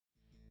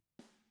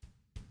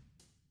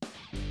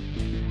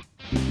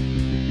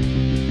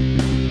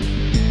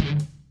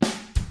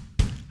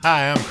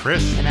Hi, I'm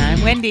Chris. And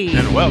I'm Wendy.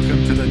 And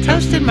welcome to the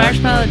Toasted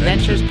Marshmallow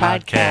Adventures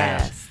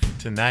podcast.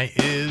 Tonight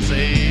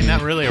is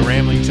not really a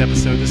ramblings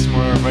episode. This is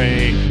more of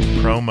a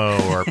promo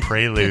or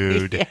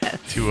prelude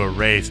Yes. to a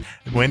race.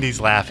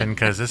 Wendy's laughing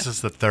because this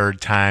is the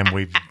third time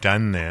we've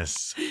done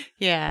this.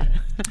 Yeah.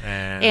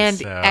 And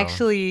so,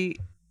 actually,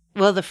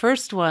 well, the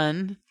first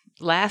one,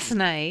 last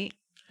night,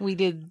 we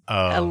did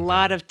a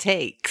lot of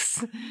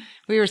takes.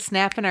 We were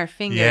snapping our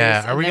fingers.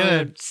 Yeah, are and we then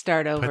going to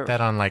start over? put that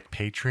on like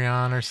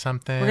Patreon or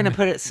something? We're going to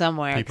put it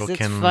somewhere People because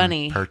can it's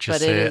funny, purchase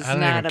but it is I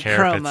don't not even a care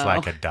promo. if it's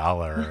like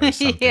 $1 or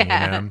something.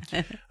 Yeah.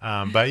 You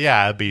know? But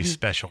yeah, it'd be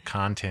special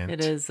content. It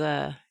is,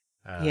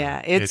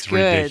 yeah, it's good.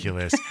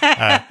 Ridiculous.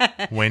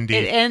 Wendy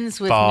it ends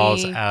with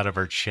falls me, out of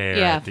her chair.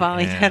 yeah, at the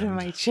falling end out of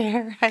my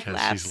chair. I because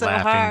laughed she's so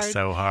laughing hard.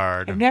 so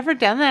hard. I've never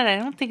done that. I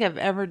don't think I've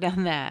ever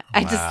done that.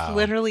 I just Wow.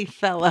 literally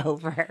fell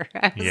over.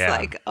 I was Yeah.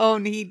 like, oh,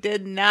 he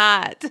did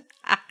not.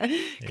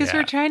 Because Yeah.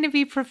 we're trying to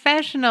be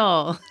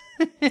professional.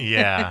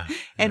 Yeah.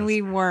 And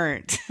we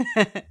weren't.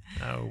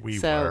 No, we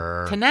so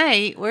were.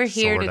 tonight, we're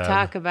here Sort to of.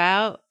 talk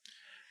about.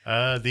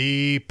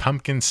 The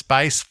Pumpkin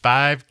Spice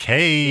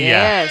 5K.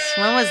 Yes.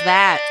 When was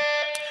that?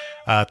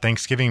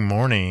 Thanksgiving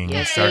morning.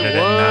 Yes, It started it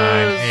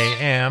at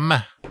 9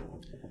 was.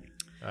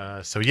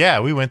 a.m. So yeah,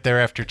 we went there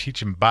after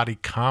teaching body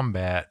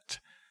combat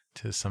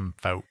to some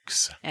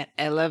folks. At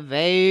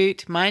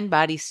Elevate Mind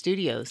Body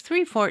Studios,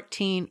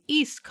 314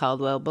 East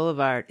Caldwell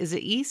Boulevard. Is it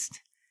East?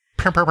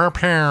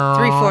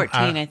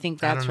 314, I think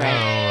that's don't right.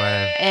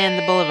 know. And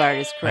the boulevard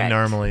is I correct.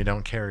 normally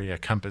don't carry a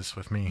compass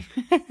with me.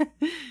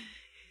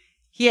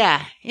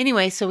 Yeah.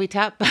 Anyway, so we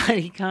taught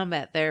body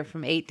combat there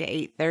from 8 to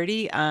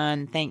 8:30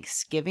 on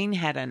Thanksgiving.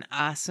 Had an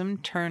awesome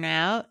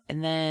turnout.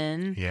 And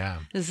then Yeah.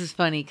 this is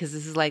funny because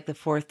this is like the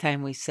fourth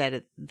time we said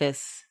it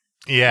this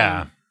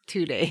Yeah.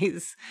 2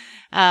 days.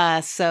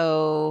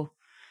 So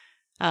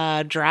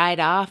dried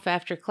off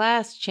after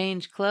class,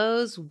 changed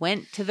clothes,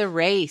 went to the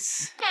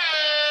race.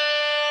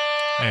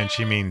 And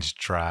she means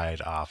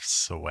dried off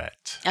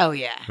sweat. Oh,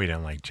 yeah. We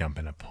don't like jump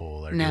in a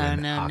pool or No, do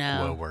an no,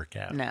 aqua no.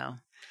 workout. No.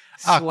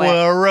 Aqua Sweat.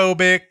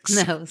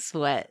 aerobics. No,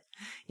 sweat.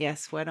 Yeah,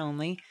 sweat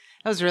only.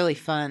 That was really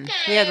fun.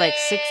 We had like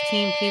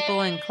 16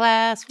 people in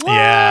class. What?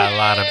 Yeah, a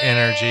lot of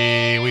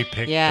energy. We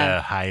picked Yeah.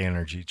 the high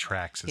energy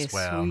tracks as Yes,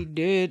 well. we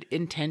did.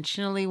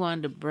 Intentionally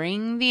wanted to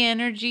bring the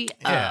energy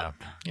Yeah,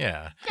 up.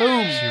 yeah.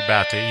 Boom. So you're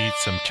about to eat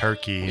some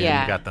turkey, and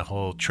Yeah. you got the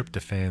whole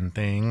tryptophan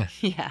thing.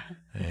 Yeah.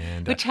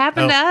 And Which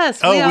happened to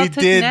us. We Oh, all we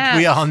took did. naps.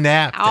 We all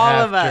napped. All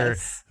of after.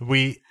 us.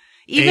 We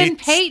Even ate,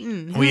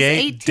 Peyton, We who's ate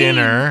 18.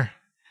 dinner,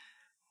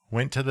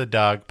 went to the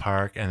dog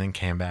park, and then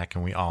came back,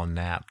 and we all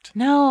napped.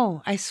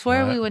 No, I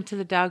swear What? we went to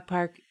the dog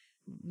park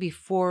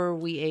before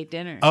we ate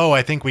dinner. Oh,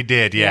 I think we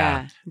did.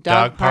 Yeah.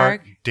 Dog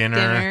park,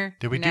 dinner.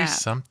 Did we do nap.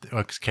 something?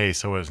 Okay,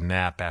 so it was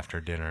nap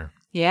after dinner.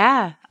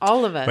 Yeah,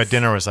 all of us. But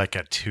dinner was like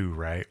at 2,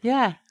 right?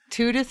 Yeah,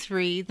 2 to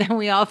 3. Then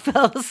we all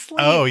fell asleep.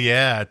 Oh,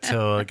 yeah,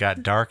 till it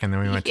got dark, and then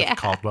we went to Yeah.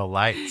 the Caldwell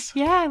Lights.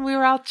 Yeah, and we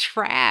were all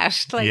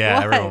trashed. Like, Yeah,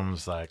 what? everyone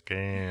was like,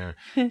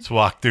 let's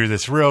walk through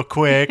this real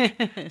quick,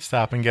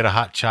 stop and get a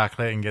hot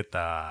chocolate and get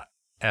the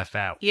F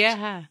out.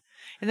 Yeah.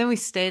 And then we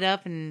stayed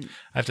up and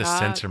I have to talked.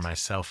 censor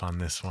myself on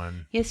this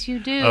one. Yes, you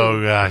do.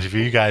 Oh, gosh, if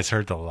you guys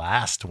heard the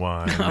last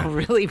one. Oh,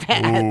 really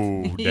bad.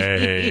 Ooh, dang.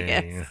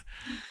 Yes.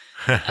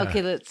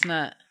 Okay, let's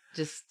not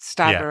just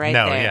stop yeah, it right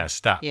no, there. yeah,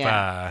 stop.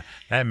 Yeah.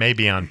 That may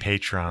be on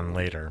Patreon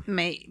later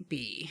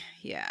Maybe.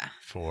 Yeah.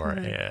 for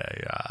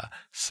a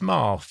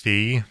small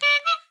fee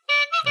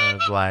of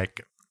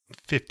like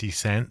 50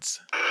 cents.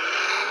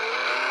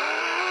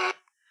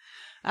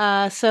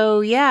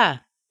 So yeah.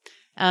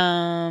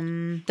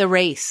 The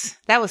race.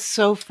 That was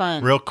so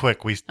fun. Real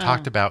quick, we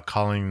talked about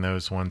calling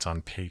those ones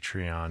on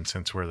Patreon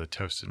since we're the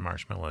Toasted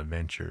Marshmallow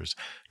Adventures,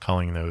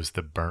 calling those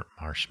the Burnt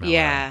Marshmallow.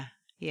 Yeah.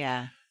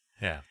 Yeah.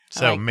 Yeah. I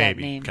So like that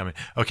maybe name. coming.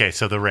 Okay,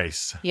 so the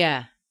race.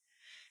 Yeah.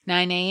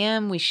 9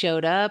 a.m. we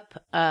showed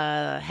up.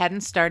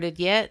 Hadn't started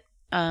yet.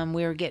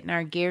 We were getting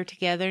our gear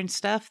together and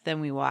stuff. Then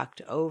we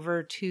walked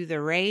over to the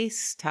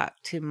race,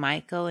 talked to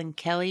Michael and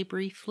Kelly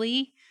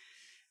briefly.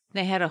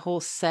 They had a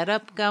whole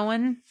setup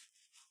going.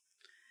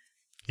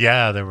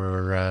 Yeah, there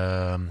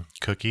were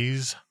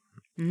cookies,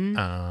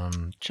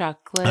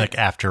 Chocolate, like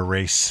after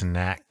race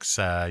snacks.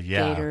 Yeah.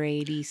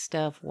 Gatorade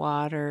stuff,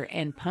 water,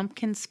 and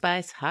pumpkin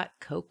spice hot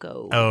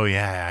cocoa. Oh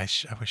yeah,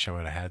 I wish I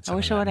would have had some. I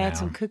wish of I would that have had now.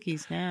 some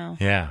cookies now.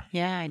 Yeah.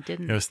 Yeah, I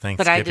didn't. It was But I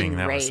Thanksgiving. didn't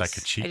That race. was like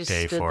a I cheat just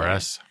day stood for there.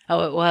 us.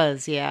 Oh, it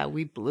was. Yeah,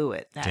 we blew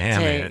it that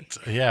Damn day. it.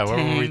 Yeah, what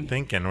were we Dang.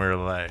 thinking? We were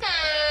like,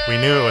 we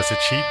knew it was a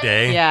cheat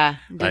day. Yeah,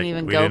 didn't Like,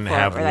 even we go didn't for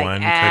have it. We're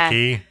one like,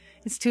 cookie.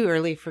 It's too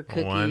early for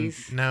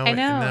cookies. No, I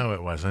know. no,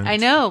 it wasn't. I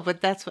know,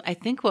 but that's I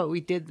think what we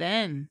did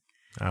then.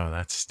 Oh,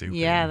 that's stupid.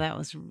 Yeah, that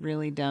was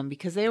really dumb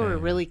because they were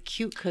really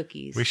cute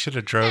cookies. We should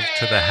have drove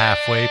to the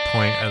halfway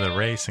point of the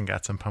race and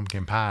got some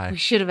pumpkin pie. We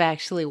should have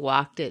actually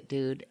walked it,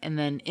 dude, and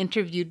then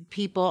interviewed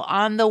people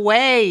on the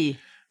way.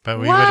 But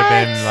we What? would have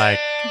been like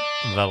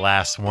the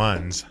last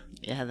ones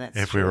Yeah, that's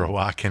if true. we were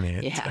walking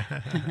it.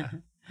 Yeah.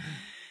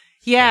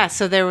 Yeah,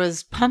 so there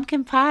was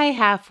pumpkin pie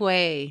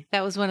halfway.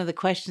 That was one of the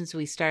questions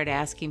we started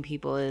asking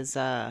people is,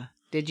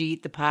 did you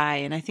eat the pie?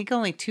 And I think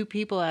only 2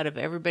 people out of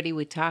everybody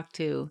we talked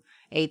to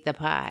ate the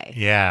pie.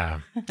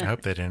 Yeah. I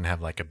hope they didn't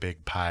have like a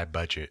big pie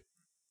budget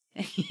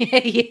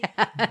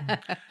Yeah.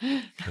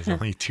 because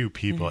only 2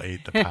 people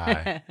ate the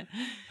pie.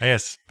 I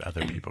guess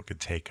other people could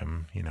take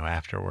them,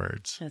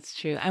 afterwards. That's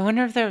true. I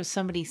wonder if there was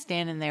somebody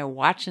standing there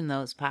watching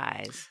those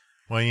pies.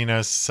 Well,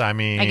 I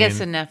mean, I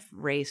guess enough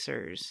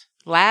racers.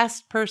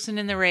 Last person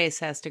in the race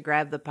has to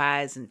grab the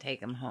pies and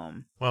take them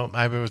home. well,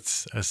 I would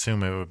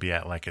assume it would be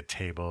at like a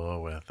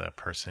table with a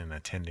person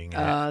attending it.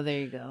 Oh, there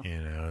you go.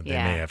 They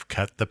Yeah. may have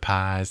cut the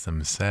pies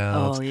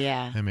themselves. Oh,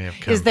 yeah. They may have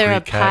come Is there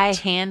a pre-cut. pie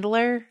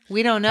handler?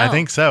 We don't know. I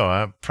think so.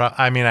 I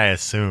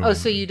assume. Oh,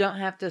 so you don't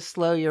have to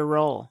slow your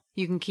roll.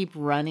 You can keep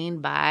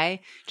running by.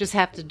 Just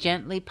have to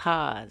gently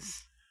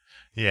pause.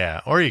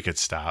 Yeah, or you could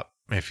stop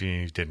if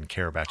you didn't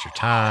care about your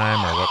time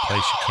or what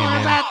place you came What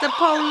in. about the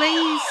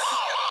police?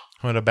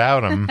 What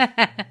about them?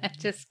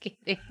 Just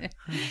kidding.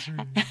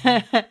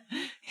 I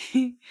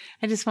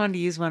just wanted to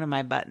use one of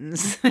my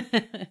buttons.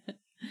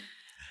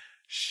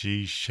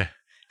 Sheesh.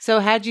 So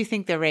how'd you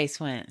think the race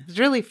went? It was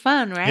really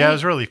fun, right? Yeah, it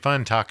was really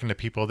fun talking to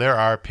people. There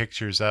are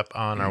pictures up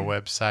on our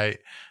website,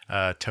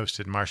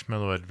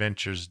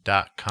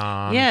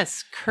 toastedmarshmallowadventures.com.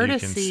 Yes, courtesy You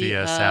can see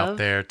us of... out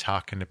there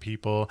talking to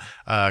people.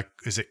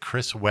 Is it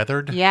Chris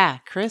Weathered? Yeah,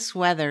 Chris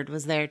Weathered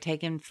was there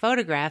taking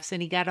photographs,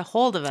 and he got a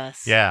hold of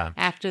us Yeah.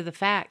 after the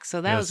fact. So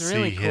that You'll was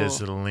really see cool.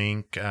 his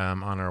link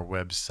on our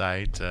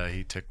website.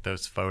 He took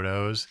those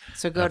photos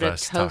So go of to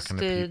us talking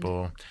to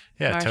people.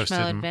 Yeah,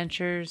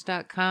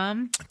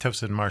 marshmallowadventures.com.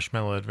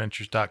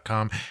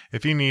 toastedmarshmallowadventures.com.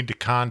 If you need to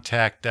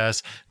contact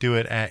us, do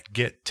it at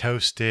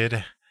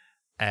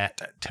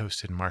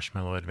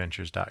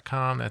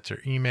gettoasted@toastedmarshmallowadventures.com. That's our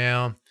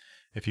email.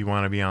 If you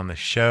want to be on the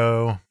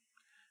show,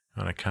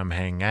 want to come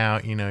hang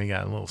out, you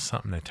got a little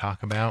something to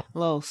talk about. A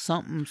little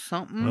something,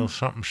 something. A little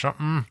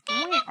something.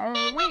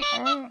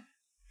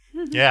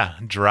 Yeah,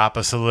 drop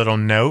us a little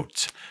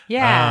note.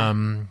 Yeah.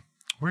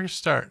 We're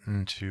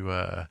starting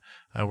to,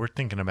 we're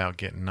thinking about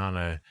getting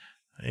on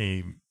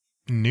a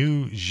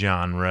new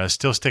genre,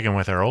 still sticking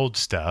with our old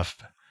stuff,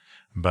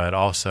 but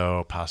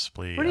also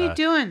possibly What are you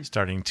doing?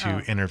 starting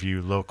to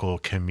interview local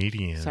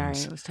comedians. Sorry,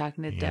 I was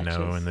talking to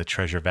Duchess. In the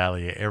Treasure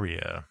Valley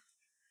area.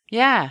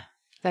 Yeah,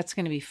 that's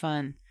going to be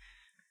fun.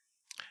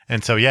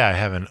 And so, yeah, I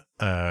have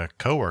a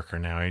coworker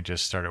now. He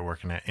just started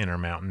working at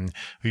Intermountain,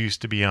 who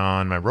used to be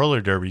on my roller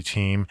derby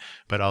team,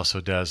 but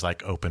also does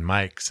like open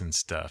mics and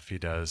stuff. He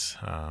does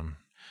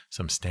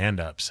some stand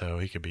up, so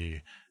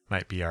he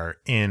might be our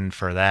in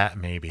for that,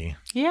 maybe.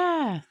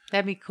 Yeah,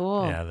 that'd be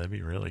cool. Yeah, that'd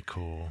be really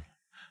cool.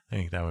 I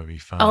think that would be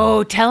fun.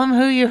 Oh, tell him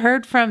who you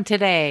heard from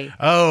today.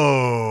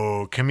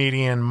 Oh,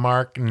 comedian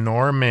Mark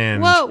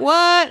Normand.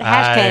 What?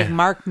 Hashtag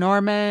Mark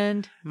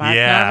Normand.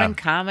 Yeah.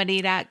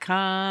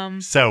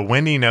 MarkNormandComedy.com. So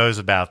Wendy knows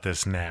about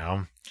this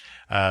now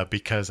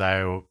because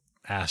I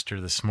asked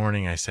her this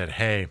morning. I said,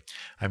 hey,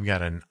 I've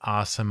got an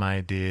awesome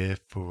idea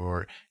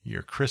for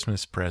your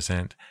Christmas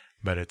present,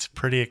 but it's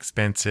pretty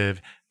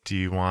expensive. Do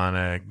you want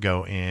to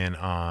go in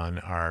on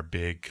our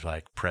big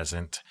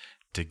present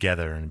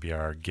together and be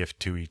our gift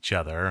to each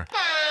other?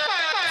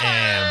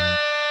 And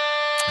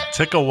it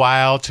took a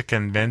while to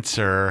convince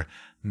her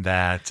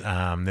that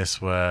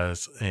this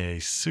was a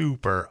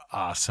super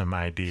awesome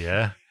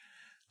idea.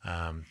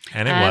 And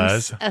it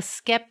was. A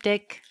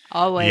skeptic.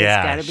 Always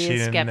got to be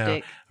a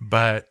skeptic.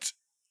 But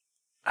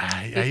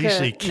I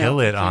usually kill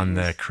it on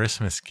the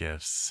Christmas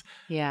gifts.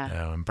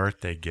 Yeah. And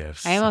birthday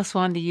gifts. I almost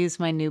wanted to use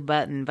my new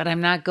button, but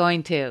I'm not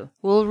going to.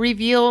 We'll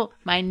reveal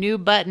my new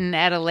button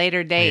at a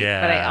later date,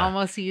 but I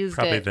almost used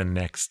probably it. The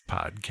next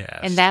podcast.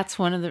 And that's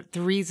one of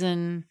the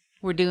reason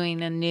we're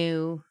doing a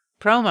new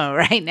promo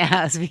right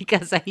now is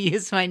because I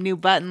used my new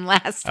button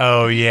last time.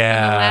 Oh,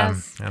 yeah.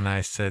 And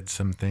I said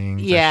some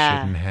things I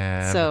shouldn't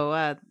have.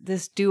 So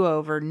this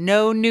do-over,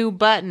 no new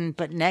button,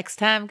 but next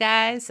time,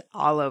 guys,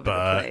 all over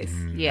the place.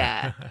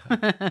 Yeah.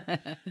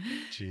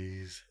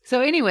 Jeez.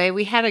 So anyway,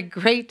 we had a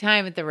great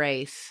time at the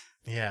race.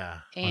 Yeah.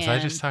 Was I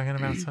just talking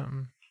about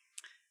something?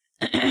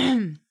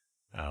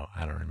 Oh,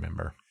 I don't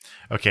remember.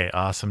 Okay,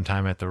 awesome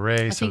time at the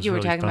race. I think you were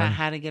really talking fun. about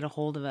how to get a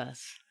hold of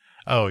us.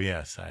 Oh,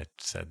 yes, I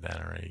said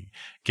that already.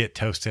 Get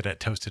toasted at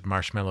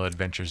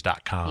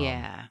toastedmarshmallowadventures.com.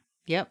 Yeah.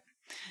 Yep.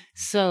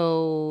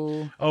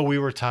 So. Oh, we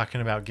were talking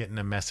about getting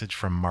a message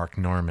from Mark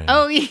Normand.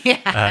 Oh,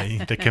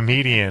 yeah. The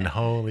comedian.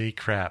 Holy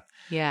crap.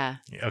 Yeah.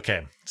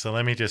 Okay, so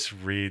let me just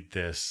read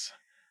this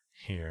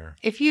here.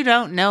 If you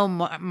don't know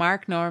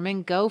Mark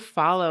Normand, go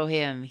follow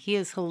him. He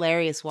is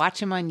hilarious.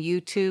 Watch him on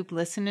YouTube.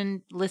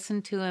 Listen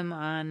to him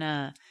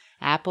on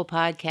Apple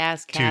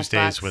Podcasts,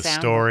 Tuesdays Castbox, with SoundCloud.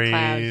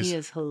 Stories. He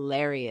is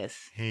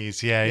hilarious. He's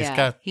He's really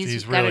got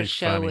a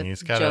show funny. with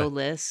He's got Joe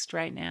List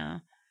right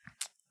now.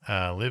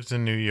 Lives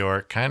in New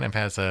York, kind of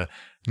has a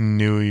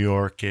New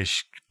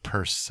Yorkish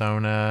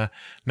persona.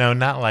 No,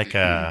 not like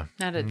a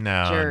Not a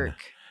jerk.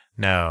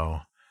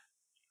 No.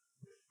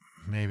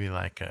 maybe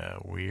like a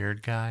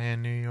weird guy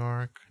in New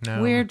York.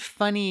 No. Weird,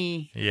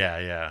 funny,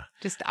 Yeah.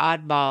 just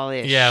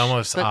oddball-ish. Yeah,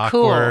 almost but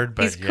awkward, cool.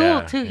 but he's cool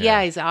yeah, too.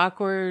 yeah. He's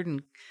awkward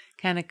and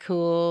kind of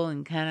cool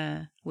and kind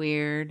of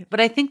weird. But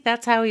I think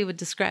that's how he would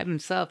describe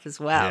himself as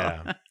well.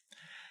 Yeah.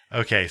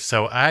 Okay,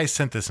 so I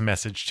sent this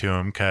message to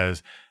him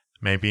because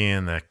maybe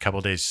in the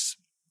couple days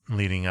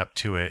leading up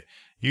to it,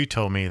 you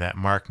told me that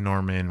Mark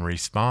Norman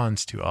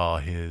responds to all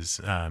his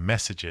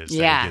messages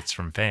that he gets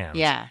from fans.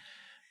 Yeah.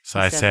 So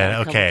He I said said,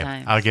 that a couple okay,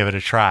 times. I'll give it a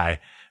try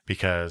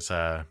because You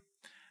were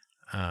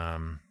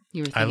I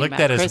thinking looked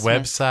about at his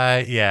Christmas.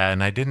 website,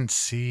 and I didn't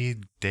see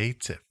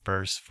dates at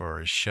first for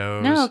his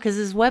shows. No, because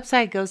his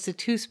website goes to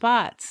 2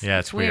 spots. Yeah,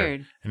 it's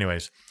weird.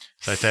 Anyways,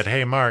 so I said,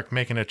 hey, Mark,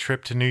 making a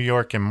trip to New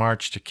York in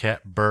March to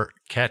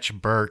catch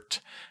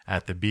Bert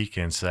at the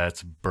Beacon. So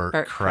that's Bert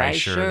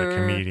Kreischer, the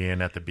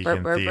comedian at the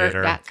Beacon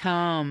Theater.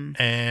 Bert.com.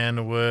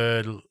 And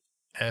would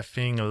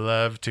effing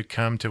love to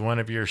come to one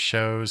of your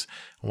shows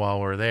while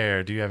we're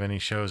there. Do you have any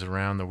shows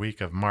around the week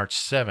of March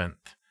 7th?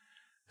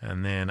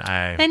 And then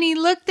And he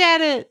looked at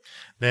it.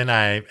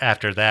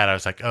 after that, I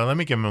was like, oh, let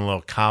me give him a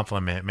little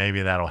compliment.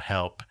 Maybe that'll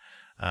help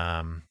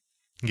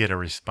get a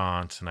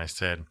response. And I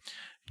said,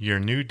 your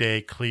New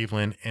Day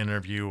Cleveland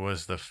interview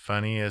was the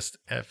funniest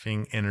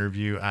effing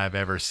interview I've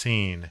ever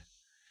seen.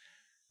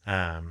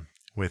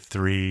 With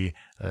 3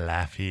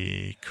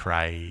 laughy,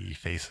 cry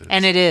faces.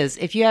 And it is.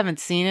 If you haven't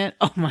seen it,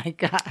 oh my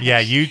God.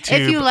 Yeah, YouTube.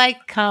 If you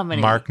like comedy,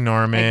 Mark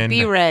Norman,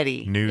 be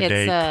ready. New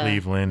Day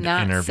Cleveland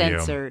not interview.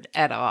 Censored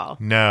at all.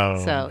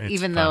 No. So it's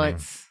even funny. though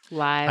it's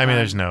live. I mean,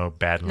 there's no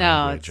bad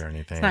language or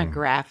anything. It's not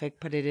graphic,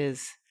 but it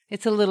is.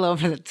 It's a little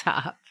over the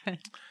top.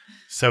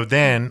 So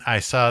then I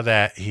saw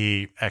that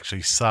he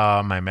actually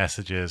saw my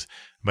messages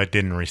but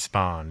didn't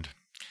respond.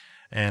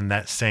 And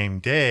that same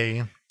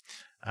day,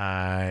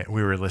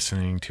 we were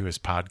listening to his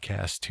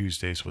podcast,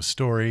 Tuesdays with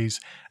Stories,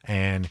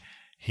 and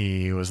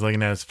he was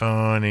looking at his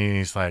phone and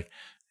he's like,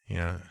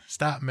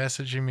 stop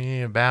messaging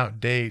me about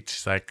dates.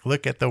 He's like,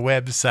 look at the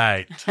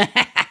website.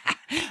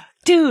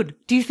 Dude,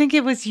 do you think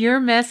it was your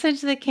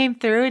message that came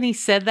through and he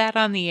said that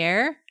on the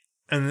air?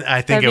 And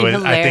I think That'd be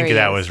I think that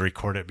hilarious. was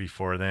recorded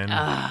before then.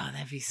 Oh,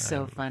 that'd be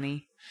so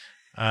funny.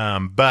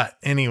 But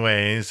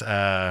anyways,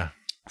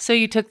 So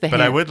you took the but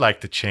hint. I would like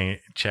to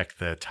check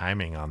the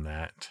timing on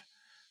that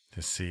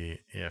to see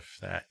if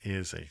that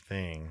is a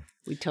thing.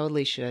 We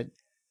totally should.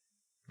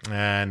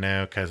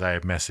 No, because I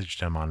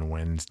messaged him on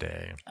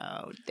Wednesday.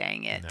 Oh,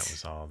 dang it. And that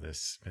was all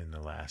this in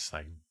the last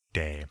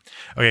day.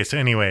 Okay, so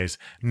anyways,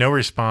 no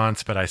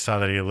response, but I saw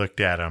that he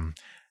looked at him.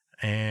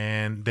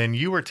 And then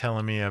you were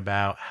telling me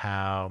about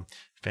how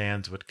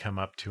fans would come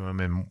up to him.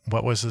 And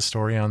what was the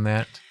story on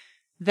that?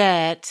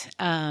 That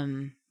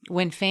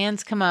when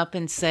fans come up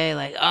and say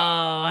like, oh,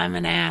 I'm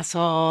an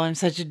asshole, I'm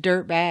such a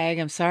dirtbag,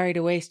 I'm sorry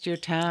to waste your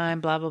time,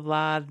 blah, blah,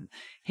 blah.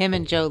 Him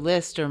and Joe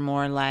List are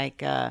more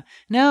like,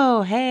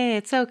 no, hey,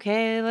 it's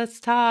okay, let's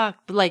talk.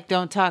 But like,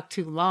 don't talk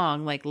too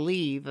long, like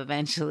leave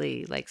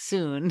eventually, like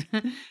soon.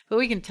 But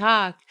we can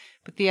talk.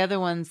 But the other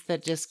ones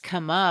that just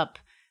come up,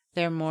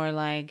 they're more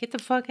like, get the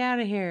fuck out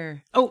of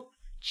here. Oh,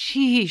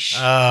 sheesh.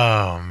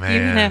 Oh, man.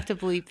 You're going to have to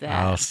bleep that.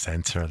 I'll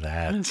censor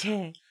that.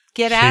 Okay.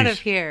 Get out of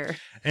Sheesh. here.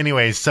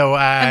 Anyway, so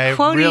I I'm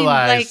quoting,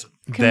 realized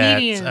like, that,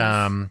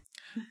 comedians.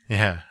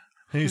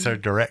 these are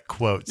direct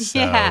quotes. So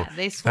Yeah,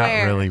 they it's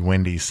swear. not really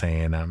Wendy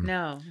saying them.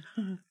 No.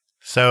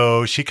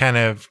 So she kind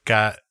of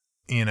got,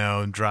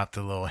 dropped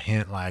a little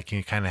hint, like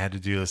you kind of had to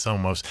do this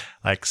almost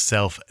like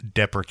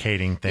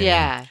self-deprecating thing.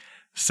 Yeah.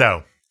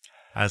 So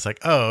I was like,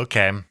 oh,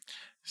 okay.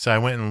 So I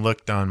went and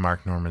looked on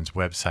Mark Norman's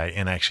website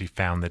and actually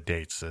found the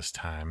dates this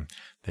time.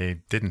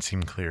 They didn't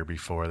seem clear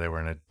before. They were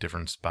in a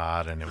different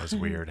spot, and it was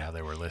weird how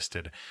they were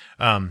listed.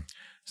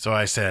 So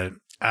I said,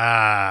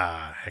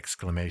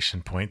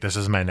 exclamation point. This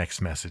is my next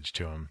message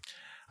to him.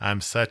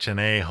 I'm such an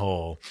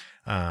a-hole,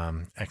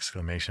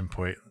 exclamation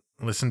point.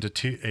 Listen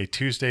to a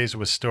Tuesdays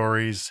with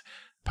Stories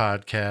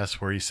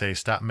podcast where you say,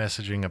 stop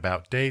messaging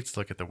about dates.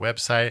 Look at the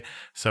website.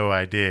 So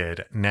I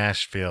did.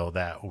 Nashville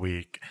that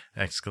week,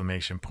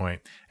 exclamation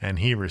point. And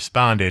he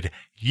responded,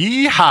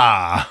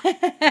 yeehaw.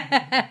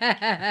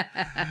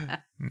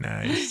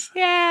 Nice.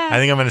 Yeah. I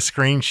think I'm going to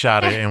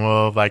screenshot it and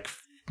we'll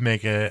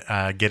make it,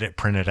 get it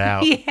printed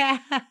out Yeah.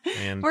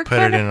 and We're put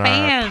it kind in of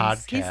fans. our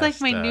podcast. He's like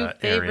my new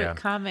favorite area.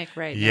 comic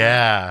right now.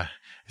 Yeah.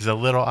 He's a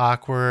little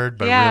awkward,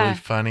 but Yeah. really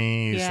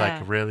funny. He's Yeah.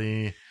 like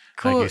really,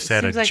 Cool. like you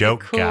said, Seems a like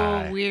joke a cool,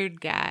 guy. weird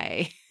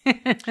guy.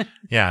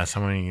 Yeah.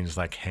 Someone you can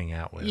just hang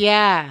out with.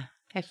 Yeah.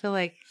 I feel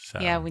like, So.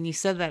 yeah, when you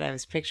said that, I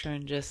was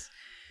picturing just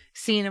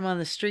seeing him on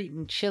the street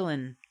and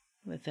chilling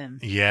with him.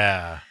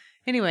 Yeah.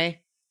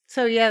 Anyway,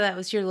 so yeah, that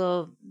was your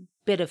little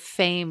bit of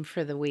fame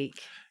for the week.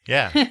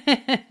 Yeah.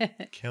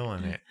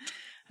 Killing it.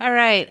 All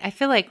right. I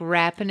feel like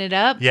wrapping it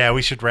up. Yeah.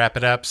 We should wrap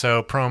it up.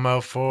 So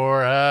promo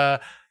for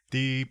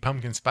the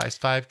Pumpkin Spice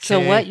 5K. So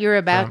what you're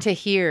about from to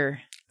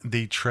hear.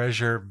 the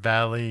Treasure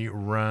Valley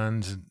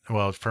Runs.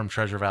 Well, from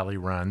Treasure Valley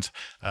Runs.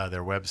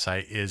 Their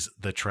website is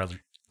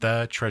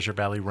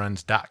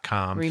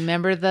thetreasurevalleyruns.com.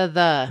 Remember the.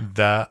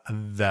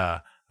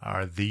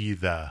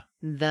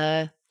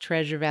 The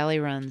Treasure Valley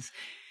Runs.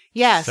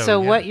 Yeah, so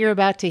what you're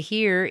about to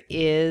hear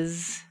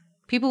is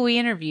people we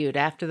interviewed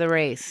after the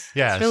race.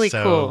 Yeah, it's really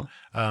cool.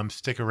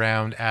 Stick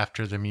around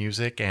after the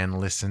music and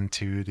listen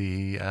to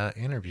the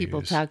interviews.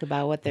 People talk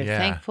about what they're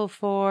thankful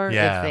for, if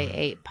they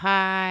ate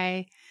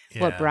pie,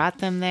 what brought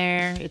them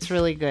there. It's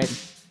really good.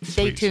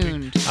 Stay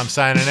tuned. I'm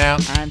signing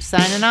out. I'm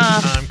signing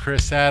off. I'm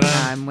Chris Adam.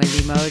 I'm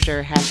Wendy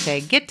Mosier.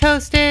 Hashtag get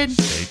toasted.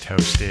 Stay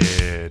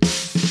toasted.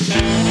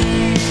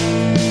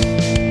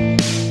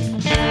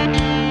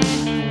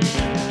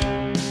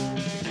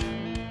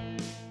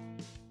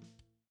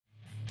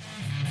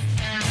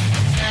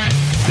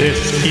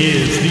 This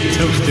is the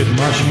Toasted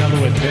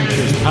Marshmallow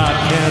Adventures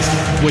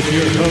podcast with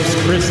your hosts,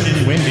 Chris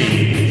and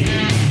Wendy.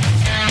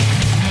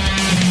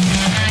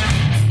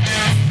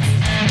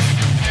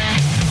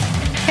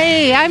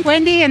 Hey, I'm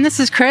Wendy, and this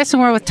is Chris,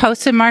 and we're with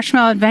Toasted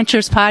Marshmallow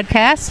Adventures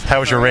podcast. How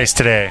was your race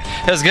today?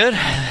 It was good.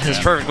 It was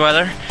perfect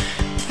weather.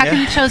 How come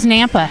you chose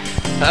Nampa?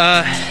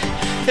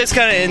 It's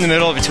kind of in the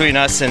middle between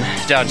us and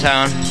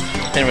downtown,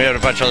 and we had a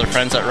bunch of other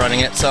friends that are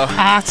running it. So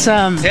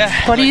awesome.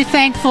 Yeah. What are you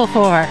thankful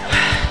for?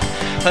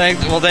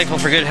 Thankful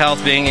for good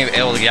health, being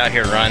able to get out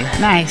here and run.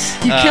 Nice.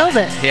 You killed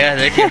it. Yeah,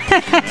 thank you.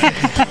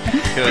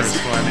 It was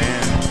First one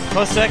in.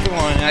 well, second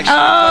one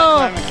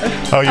actually.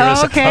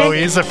 Okay. Oh,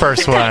 he's the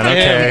first one.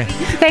 Okay.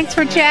 Thanks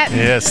for chatting.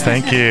 Yes,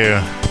 thank you.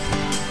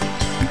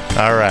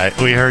 All right,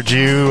 we heard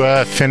you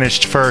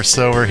finished first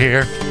over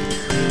here.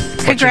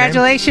 What's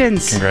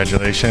Congratulations. your name?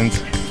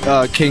 Congratulations.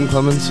 King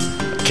Clemens.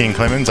 King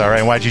Clemens. All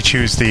right, why'd you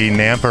choose the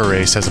Nampa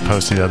race as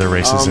opposed to the other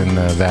races in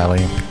the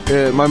valley?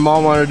 My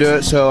mom wanted to do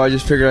it, so I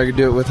just figured I could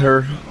do it with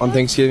her on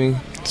Thanksgiving.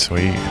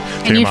 Sweet.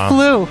 And you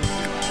flew.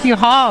 You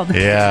hauled.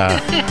 Yeah,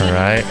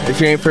 right. If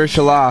you ain't first,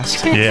 you're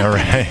lost. Yeah,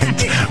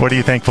 right. What are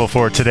you thankful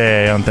for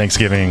today on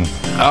Thanksgiving?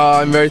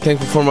 I'm very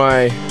thankful for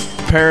my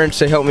parents.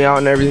 They helped me out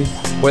in every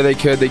way they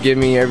could. They gave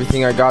me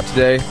everything I got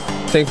today.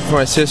 Thankful for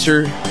my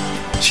sister.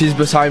 She's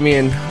beside me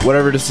in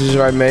whatever decision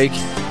I make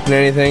and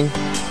anything.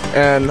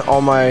 And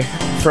all my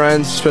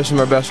friends, especially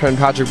my best friend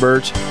Patrick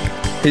Birch.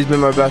 He's been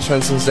my best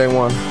friend since day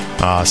one.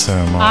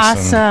 Awesome.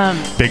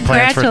 Big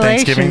plans for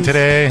Thanksgiving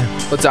today?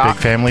 What's that?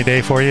 Big family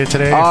day for you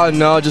today?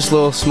 No, just a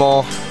little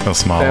small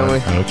family.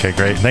 One. Okay,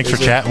 great. Thanks for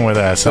chatting with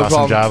us. No awesome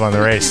problem. job on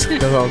the race. No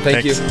problem.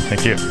 Thank you.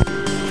 Thank you.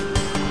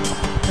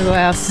 Who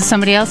else? Did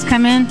somebody else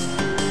come in?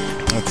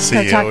 Let's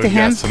see. Talk to We've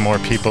him. got some more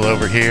people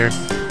over here.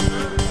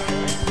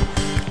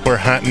 We're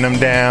hunting them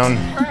down.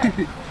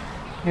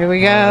 Here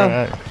we go. All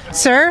right.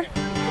 Sir,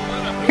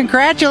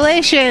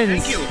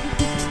 congratulations. Thank you.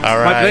 All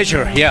right. My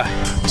pleasure, yeah.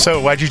 So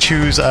why'd you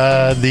choose the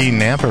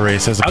Nampa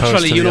race as opposed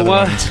Actually, to you the know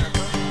other what?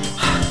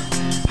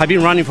 ones? I've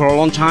been running for a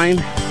long time,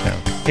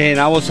 and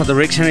I was at the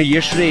rec center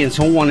yesterday, and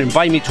someone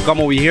invited me to come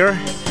over here.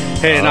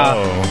 And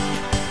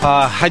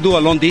I do a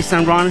long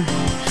distance run,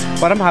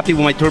 but I'm happy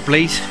with my third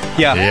place.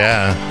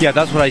 Yeah,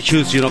 that's what I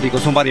choose,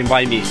 because somebody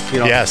invited me.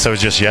 Yeah, so it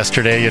was just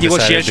yesterday you It was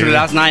decided yesterday, to do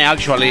last night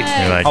actually.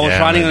 Like, I was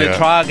running I'm on gonna the do it.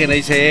 truck, and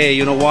they say, hey,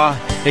 you know what?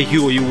 Hey,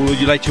 Hugh, would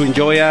you like to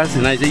enjoy us?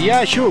 And I said,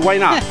 yeah, sure, why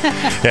not?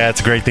 Yeah,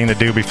 it's a great thing to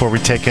do before we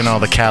take in all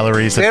the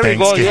calories of There we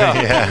go,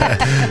 Thanksgiving.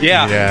 yeah.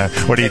 Yeah. Yeah.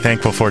 What are you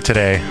thankful for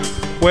today?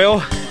 Well,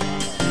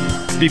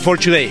 before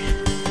today,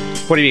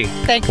 what do you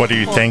mean? What are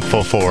you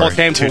thankful for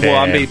Thankful. today?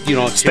 Well, It's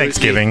seriously,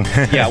 Thanksgiving.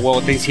 Yeah, well,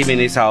 Thanksgiving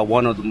is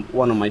one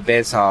of my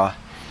best.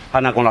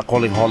 I'm not gonna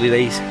call it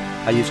holidays.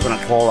 I'm just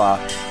gonna call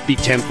be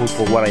thankful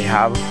for what I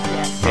have,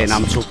 and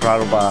I'm so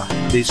proud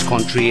of this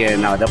country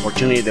and the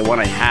opportunity, the one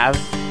I have,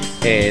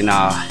 and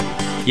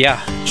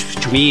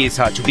to me, it's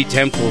to be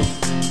thankful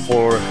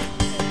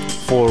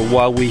for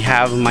what we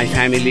have in my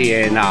family,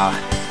 and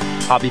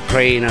I'll be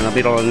praying in the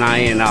middle of the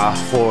night and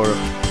for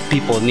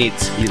people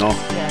needs,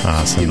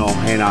 Awesome.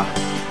 and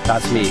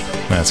that's me.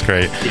 That's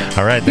great. Yeah.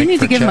 All right. You need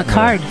to give him a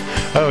card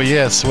Oh,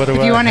 yes. What do if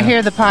I you want to have?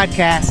 hear the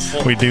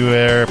podcast. We do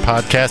our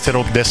podcast.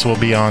 This will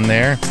be on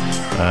there.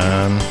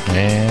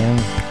 And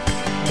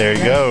there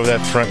you go. That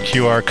front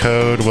QR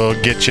code will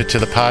get you to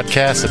the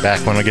podcast. The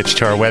back one will get you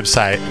to our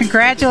website.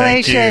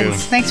 Congratulations. Thank you.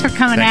 Thanks for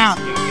coming Thanks.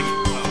 out.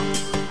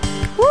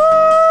 Woo!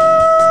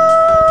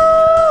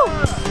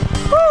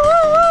 Woo,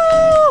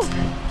 woo, woo!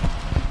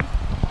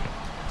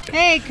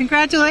 Hey,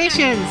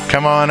 congratulations.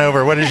 Come on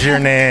over. What is your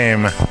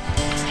name?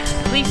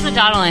 Lisa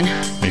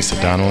Donnellan. Lisa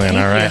Donnellan.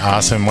 All right.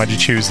 Awesome. Why'd you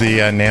choose the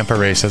Nampa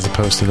race as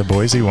opposed to the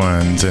Boise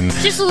ones? And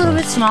Just a little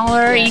bit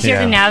smaller, easier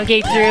Yeah. to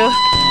navigate through.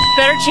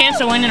 Better chance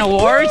of winning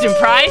awards and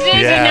prizes,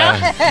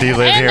 Yeah. Do you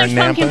live and here there's in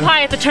pumpkin Nampa?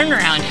 pie at the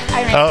turnaround.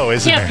 Oh,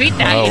 is Can't there? beat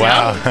that, Oh, you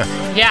wow.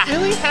 Yeah.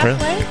 Really?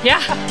 Halfway?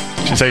 Yeah.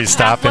 So you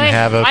stop and Halfway.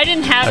 have a. I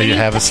didn't have Oh, you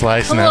any. have a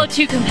slice I'm a now. little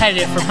too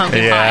competitive for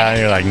pumpkin Yeah, pie.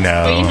 you're like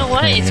no. But you know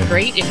what? It's Yeah.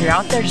 great if you're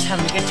out there just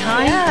having a good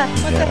time.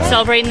 Yeah.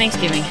 Celebrating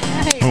Thanksgiving.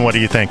 What are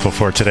you thankful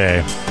for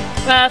today?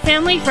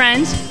 Family,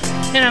 friends,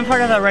 and I'm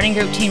part of a running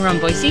group, Teen Run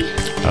Boise.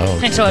 Oh,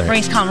 And so it great.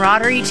 brings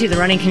camaraderie to the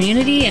running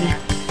community, and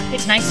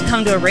it's nice to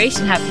come to a race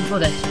and have people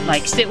to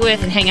like sit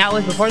with and hang out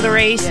with before the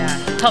race.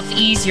 Helps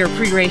ease your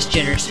pre-race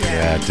jitters.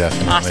 Yeah,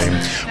 definitely.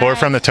 Awesome. Well, we're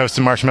from the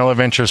Toasted Marshmallow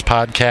Adventures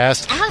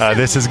podcast. Awesome.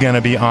 This is going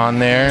to be on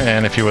there,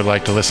 and if you would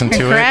like to listen to it.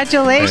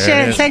 Congratulations.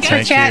 there it is. Thanks for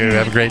Thank chatting. you.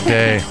 Have a great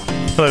day.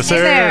 Hello,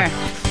 sir. there.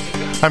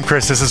 I'm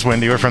Chris. This is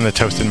Wendy. We're from the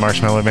Toasted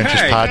Marshmallow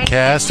Adventures Hey.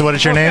 podcast. What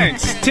is your name?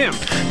 Thanks. Tim.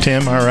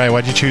 Tim. All right.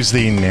 Why'd you choose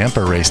the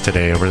Nampa race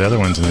today over the other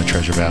ones in the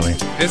Treasure Valley?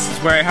 This is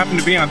where I happen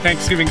to be on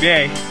Thanksgiving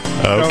Day.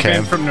 Drove Okay.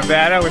 in from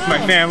Nevada with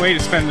my family to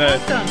spend the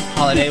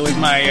holiday with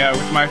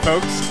my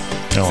folks.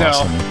 Oh, so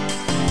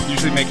awesome.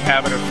 usually make a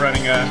habit of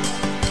running a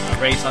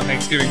race on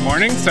Thanksgiving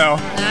morning. So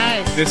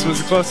Nice. this was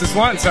the closest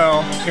one.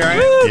 So here I am.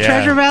 Woo, Yeah.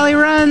 Treasure Valley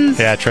runs.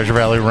 Yeah, Treasure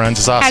Valley runs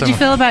is awesome. How'd you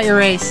feel about your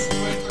race?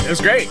 It was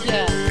great.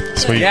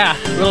 Sweet. Yeah,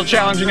 a little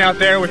challenging out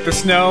there with the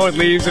snow and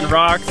leaves and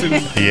rocks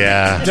and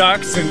Yeah.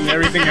 ducks and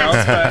everything else.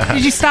 But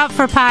Did you stop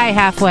for pie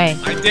halfway?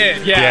 I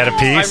did. Yeah. You had a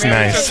piece? I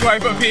managed Nice. to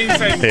swipe a piece.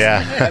 And Yeah.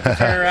 had to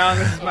turn around.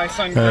 This is my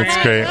son Grant.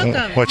 That's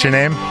great. What's your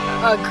name?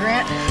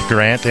 Grant.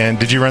 Grant. And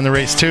did you run the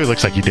race too?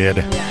 Looks like you did.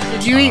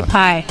 Did you eat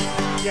pie?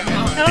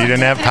 You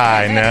didn't have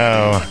pie,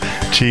 no.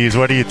 Geez,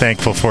 what are you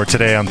thankful for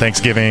today on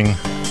Thanksgiving?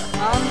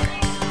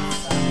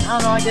 I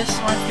don't know, I guess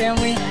my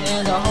family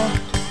and home.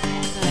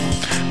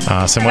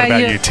 Awesome. What How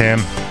about about you? you, Tim?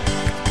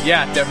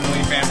 Yeah,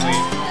 definitely family.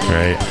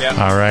 Great. Yeah.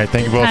 All right.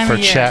 Thank you both Time for of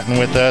year. chatting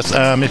with us.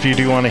 If you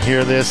do want to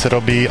hear this, it'll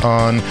be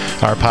on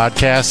our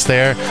podcast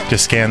there.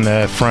 Just scan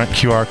the front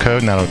QR code,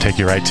 and that'll take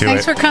you right to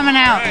Thanks it. for coming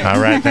out. All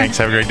right. Thanks.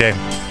 Have a great day.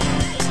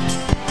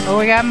 Oh,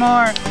 we got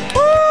more.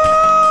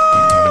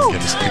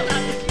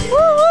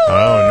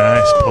 Oh,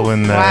 nice.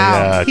 Pulling the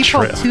Wow. He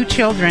pulled trail. 2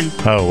 children.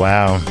 Oh,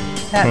 wow.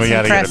 That's we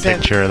got to get a impressive.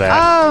 picture of that.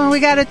 Oh, we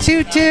got a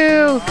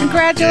tutu.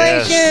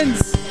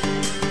 Congratulations.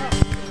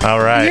 All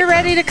right. You're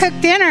ready to cook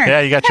dinner. Yeah,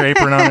 you got your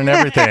apron on and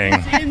everything.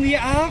 In the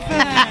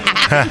oven.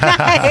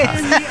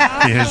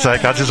 He's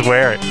like, I'll just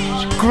wear it.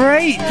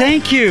 Great,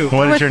 thank you.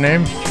 What is your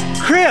name?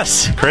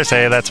 Chris. Chris.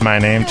 Hey, that's my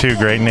name too.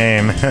 Great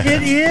name.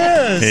 It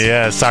is.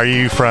 Yes. Are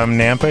you from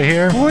Nampa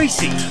here?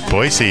 Boise.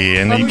 Boise.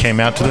 And you came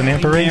out to the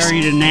Nampa race?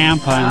 Married in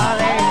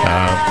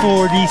Nampa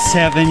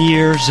 47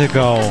 years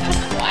ago.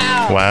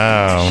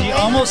 Wow. She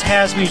almost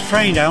has me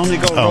trained. I only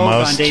go rogue on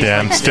Almost. days Yeah,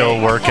 like I'm still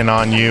today. working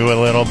on you a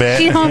little bit.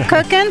 She home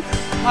cooking?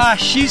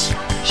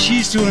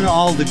 She's doing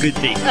all the good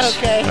things.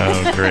 Okay.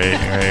 Oh, great.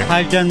 Great.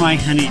 I've done my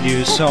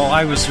honeydew, so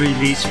I was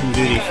released from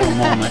duty for a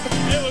moment.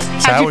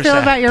 How'd you feel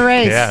about your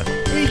race? Yeah.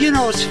 You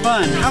know, it's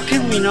fun. How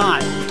can we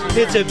not?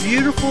 It's a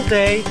beautiful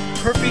day,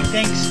 perfect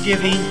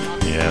Thanksgiving,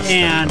 Yes.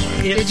 and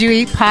definitely. Did you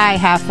eat pie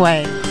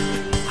halfway?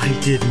 I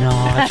did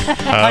not.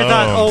 I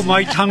thought, oh,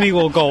 my tummy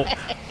will go.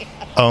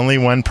 Only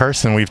one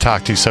person we've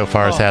talked to so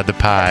far has had the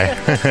pie.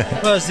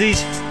 Because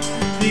these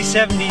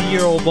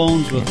 70-year-old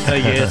bones will tell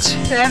you it's.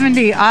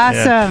 70. Yeah.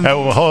 Awesome.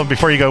 Oh, well, hold on.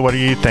 Before you go, what are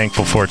you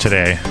thankful for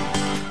today?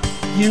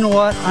 You know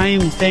what? I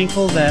am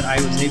thankful that I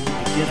was able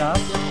to get up.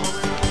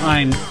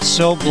 I'm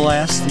so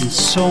blessed in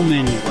so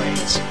many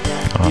ways.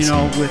 Awesome. You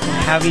know, with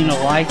having a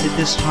life at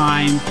this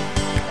time,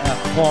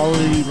 a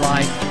quality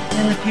life,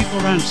 and the people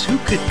around us who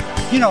could,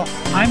 you know,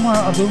 I'm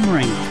a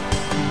boomerang.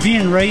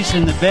 Being raised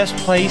in the best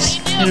place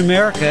in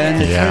America, in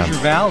the Yeah. Treasure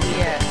Valley.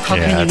 How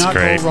Yeah, can you that's not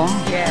great. go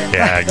wrong?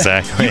 Yeah,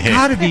 exactly. You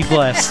gotta be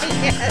blessed.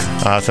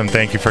 Awesome.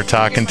 Thank you for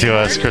talking to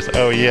us, Chris.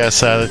 Oh,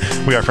 yes.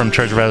 We are from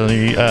Treasure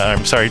Valley.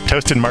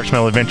 Toasted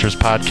Marshmallow Adventures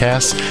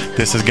podcast.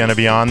 This is going to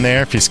be on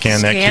there. If you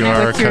scan that Scan it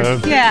QR with your-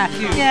 code,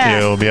 Yeah.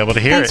 you'll be able to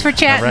hear Thanks it. for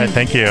chatting. All right.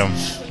 Thank you.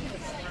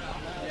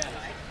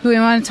 Do we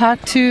want to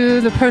talk to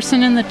the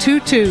person in the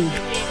tutu?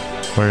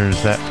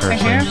 Where's that person?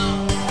 Right here?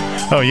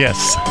 Oh,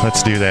 yes.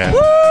 Let's do that.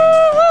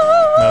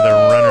 Another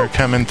runner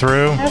coming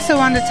through. I also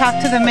wanted to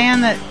talk to the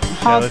man that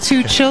hauled let's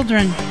 2 go.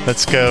 children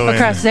Let's go.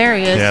 across. There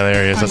he is. Yeah,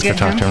 there he is. Wanna Let's go get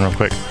talk to him real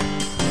quick.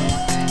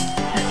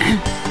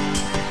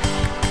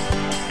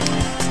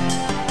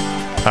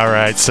 All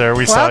right, sir.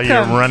 We saw you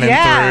Welcome. running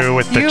Yeah, through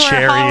with the you were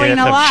chariot hauling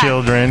a of lot.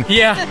 children.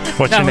 Yeah.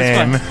 What's that your was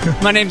name?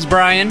 fun. My name's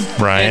Brian.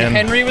 Brian. And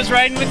Henry was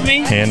riding with me.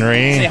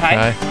 Henry. Say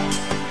hi.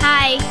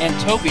 Hi. And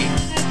Toby.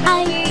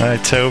 Hi. Hi,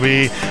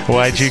 Toby.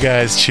 Why'd you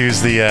guys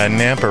choose the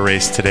Nampa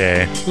race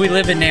today? We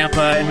live in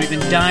Nampa, and we've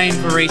been dying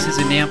for races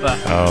in Nampa.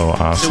 Oh,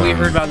 awesome. So we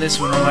heard about this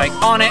one. We're like,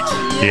 on it.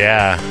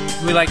 Yeah,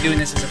 We like doing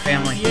this as a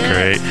family.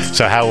 great.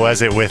 So how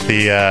was it with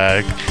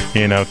the,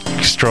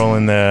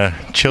 strolling the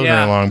children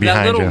along that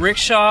behind little you?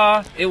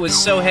 rickshaw, it was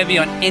so heavy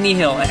on any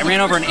hill. I ran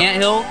over an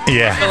anthill.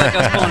 Yeah. I felt like I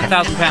was pulling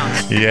 1,000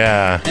 pounds.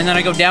 Yeah. And then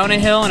I go down a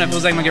hill, and it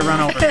feels like I'm going to get run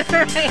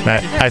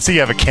over. I see you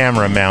have a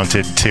camera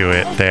mounted to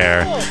it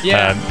there.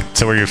 Yeah.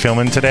 So were you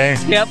filming today?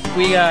 Yep,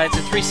 it's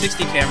a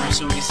 360 camera,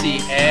 so we can see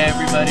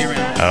everybody around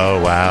us.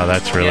 Oh, wow.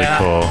 That's really Yeah.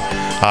 cool.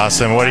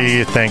 Awesome. What are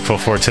you thankful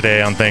for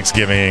today on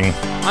Thanksgiving?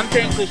 I'm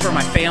thankful for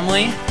my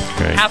family.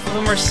 Great. Half of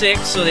them are sick,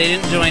 so they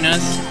didn't join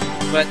us.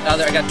 But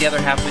I got the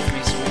other half with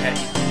me, so we had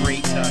a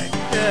great time.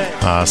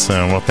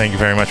 Awesome. Well, thank you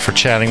very much for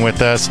chatting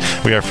with us.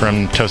 We are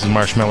from Toasted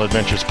Marshmallow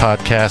Adventures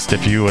podcast.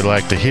 If you would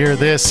like to hear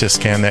this, just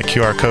scan that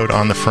QR code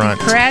on the front.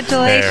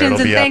 Congratulations, There, it'll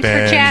and be thanks up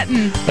for in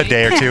chatting. a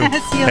day or two.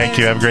 See you Thank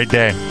later. you. Have a great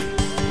day.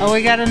 Oh,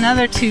 we got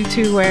another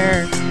tutu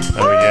wearer.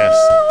 Oh, yes.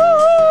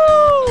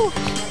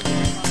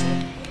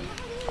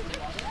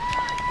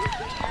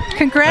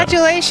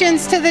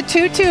 Congratulations to the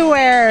tutu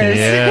wearers.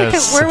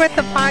 Yes. We're with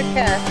the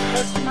podcast.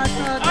 Toasted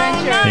Marshmallow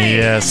Adventure.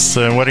 Yes.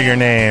 What are your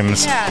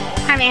names?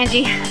 I'm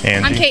Angie. Angie.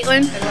 I'm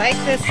Caitlin. I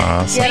like this.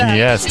 Awesome.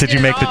 Yes. Did you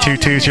make the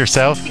tutus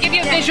yourself? To give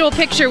you a visual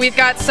picture, we've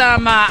got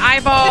some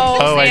eyeballs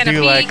Oh, I and a do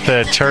beak like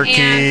the turkey.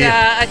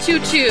 and a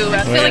tutu,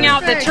 filling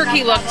out the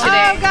turkey look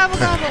today. Oh, gobble,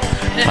 gobble.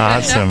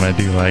 Awesome. I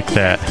do like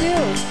that.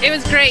 It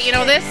was great. You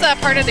know, this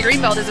part of the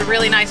Greenbelt is a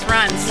really nice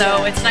run,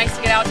 so it's nice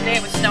to get out today.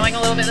 It was snowing a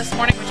little bit this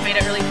morning, which made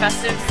it really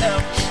festive, so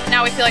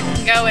now we feel like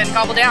we can go and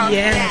gobble down all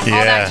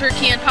that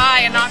turkey and pie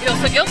and not feel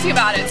so guilty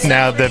about it. So,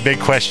 Now, the big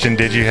question,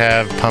 did you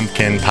have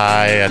pumpkin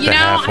pie at the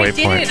halfway I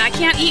point? didn't. I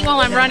can't eat while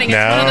I'm running. It's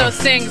No? one of those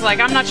things,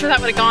 like, I'm not sure that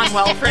would have gone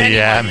well for anyone.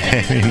 Yeah,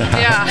 maybe not.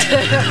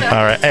 Yeah.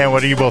 All right. And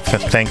what are you both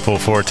thankful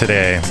for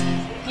today?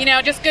 You know,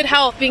 just good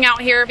health, being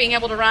out here, being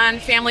able to run,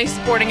 family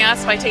supporting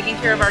us by taking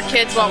care of our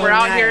kids while we're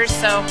out here.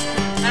 So,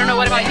 I don't know,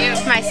 what about you?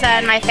 My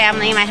son, my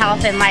family, my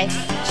health, and life.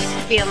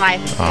 Just being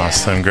life.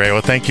 Awesome. Great.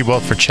 Well, thank you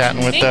both for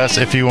chatting with us.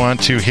 If you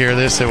want to hear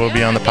this, it will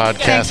be on the podcast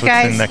Thanks,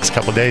 within guys. the next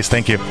couple of days.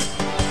 Thank you.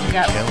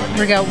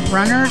 We got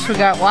runners. We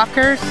got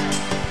walkers.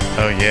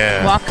 Oh,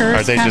 yeah. Walkers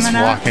Are they just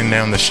coming up? walking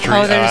down the street?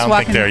 Oh, they're I just don't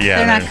walking. think they're,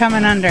 They're not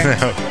coming under.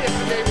 No.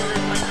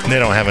 They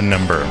don't have a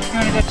number. You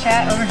want to go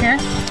chat over here?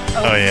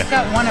 Oh, yeah. We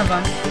got one of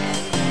them.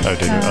 Oh,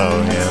 did you?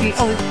 Oh, Let's yeah. see.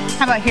 Oh,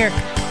 how about here?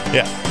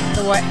 Yeah.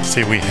 The what?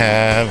 See, we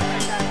have.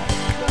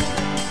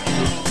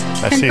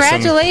 I see some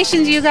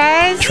Congratulations, you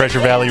guys. Treasure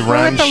Valley We're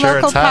Run with the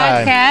shirts. local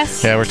Hi.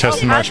 podcast. Yeah, we're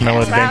Toasted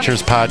Marshmallow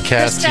Adventures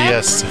podcast. Kristen.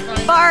 Yes.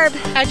 Barb,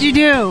 how'd you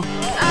do?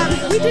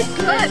 We did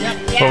good.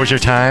 What was your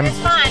time?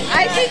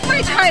 I think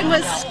my time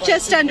was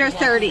just under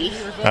 30.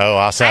 Oh,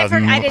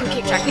 awesome. I didn't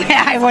keep track.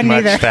 Yeah, I wouldn't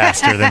Much either.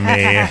 faster than me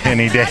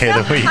any day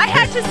of the week. I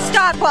had to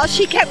stop while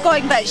she kept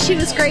going, but she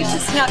was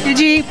gracious enough. Did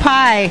you eat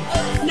pie?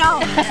 No.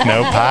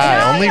 No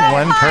pie. Only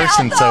one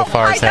person so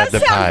far has had the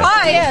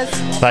pie.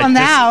 Yes. Like, Well,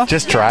 now-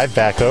 just drive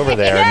back over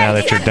there now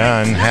that you're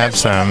done. Have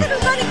some.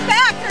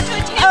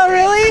 Oh,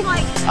 really?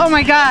 Oh,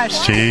 my gosh.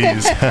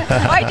 Jeez.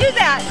 Why do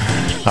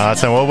that?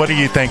 Awesome. Well, what are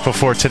you thankful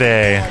for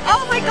today?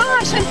 Oh my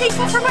gosh, I'm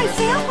thankful for my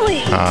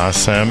family.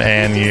 Awesome.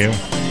 And you?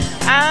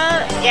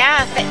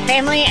 Yeah,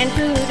 family and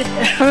food.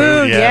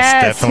 Food,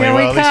 yes. definitely. Here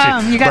Well, we at least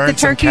come. You got the burned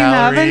some turkey in the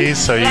oven? calories,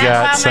 so you Yeah, got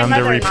well, my some to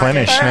mother-in-law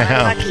replenish did. We're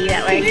now. lucky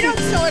that way. We don't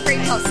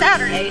celebrate till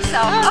Saturday,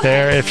 so.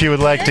 There, if you would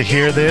like to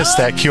hear this,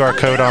 that QR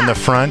code on the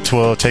front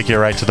will take you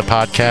right to the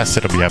podcast.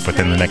 It'll be up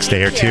within the next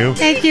day or two.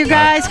 Thank you,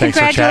 guys. Thanks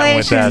for chatting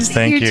with us. Congratulations.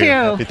 Thank you. You too.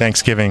 Happy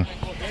Thanksgiving.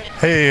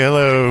 Hey,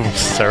 hello,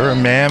 sir,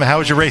 ma'am. How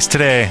was your race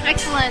today?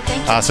 Excellent,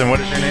 thank you. Awesome.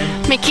 What is your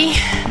name? Mickey.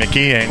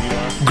 Mickey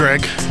and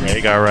Greg.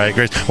 Greg, all right,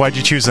 Greg. Why'd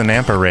you choose the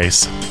Nampa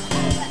race?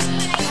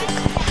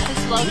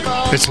 It's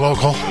local. It's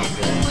local.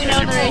 We know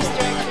the race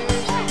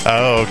directors.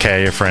 Oh,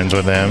 okay. You're friends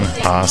with them.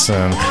 Awesome.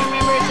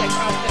 Remember, it's like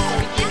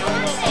CrossFit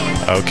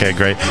 33 North. Okay,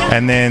 great.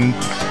 And then,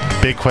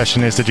 big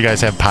question is, did you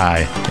guys have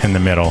pie in the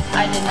middle?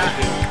 I did not.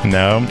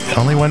 No,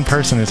 only one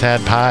person has had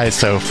pie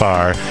so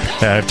far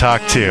that I've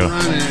talked to.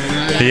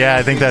 Yeah,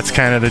 I think that's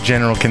kind of the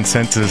general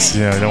consensus.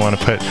 You know, you don't want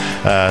to put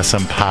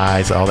some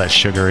pies, all that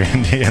sugar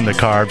in the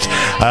carbs.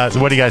 So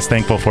what are you guys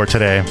thankful for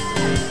today?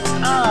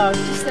 Oh,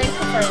 just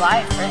thankful for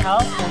life, for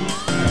health, and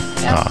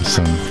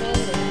Awesome.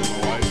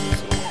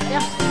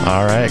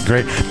 All right,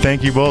 great.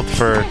 Thank you both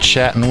for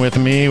chatting with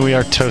me. We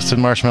are Toasted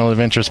Marshmallow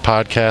Adventures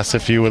podcast.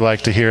 If you would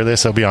like to hear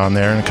this, it'll be on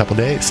there in a couple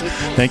days.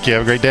 Thank you.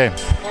 Have a great day.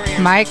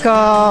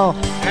 Michael.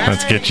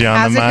 Let's get you on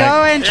How's the it mic.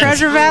 going?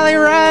 Treasure Valley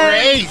Run.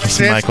 Great. It's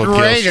It's Michael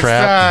great.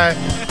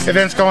 Gilstrap.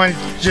 Event's going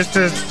just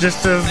as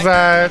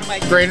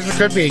great as it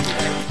could be.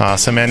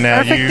 Awesome. And now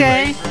Perfect you.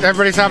 day.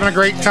 Everybody's having a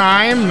great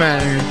time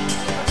and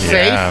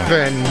safe Yeah.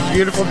 and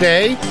beautiful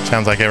day.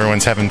 Sounds like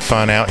everyone's having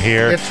fun out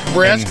here. It's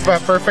brisk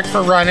but perfect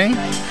for running.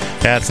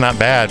 Yeah, it's not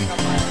bad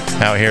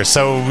out here.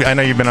 So I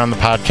know you've been on the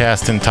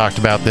podcast and talked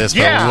about this,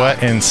 Yeah. but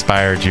what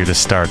inspired you to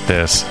start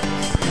this?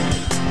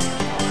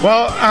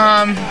 Well,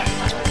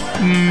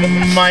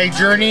 my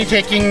journey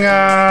taking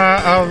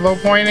a low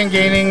point and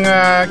gaining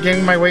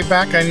my weight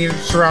back, I needed to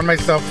surround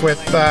myself with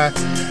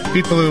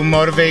people who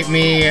motivate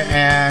me,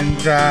 and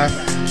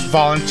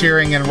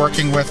volunteering and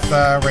working with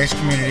the race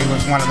community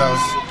was one of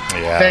those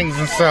things.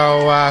 And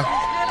so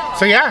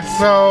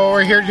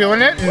we're here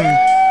doing it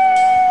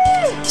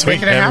and Sweet.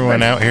 making it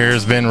Everyone happen. out here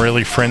has been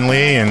really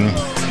friendly and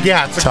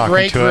Yeah, it's a talking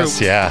great to group.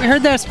 us. I Yeah.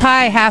 heard there's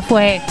pie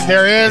halfway.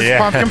 There is Yeah.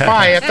 pumpkin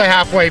pie at the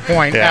halfway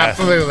point. Yeah.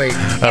 Absolutely.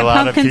 A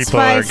lot of pumpkin people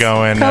are spice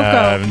going,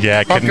 cocoa.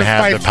 couldn't Pumpkin have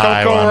spice the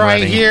pie cocoa while I'm right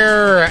running.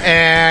 here,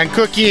 and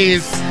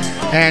cookies,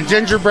 and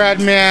gingerbread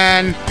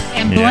men,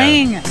 And Yeah.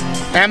 bling.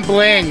 and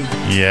bling.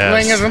 Yes.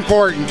 Bling is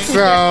important.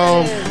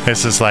 So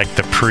This is like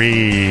the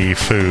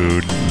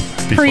pre-food.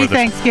 before the-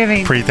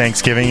 Pre-Thanksgiving.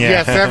 Pre-Thanksgiving,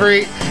 yeah. yes,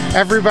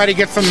 everybody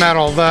gets a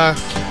medal. The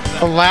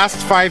last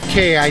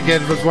 5K I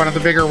did was one of the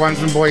bigger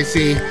ones in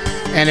Boise,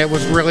 and it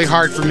was really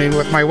hard for me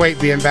with my weight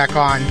being back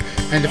on.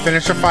 and to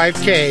finish a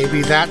 5K,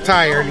 be that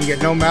tired and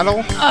get no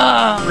medal,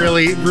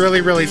 really,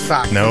 really, really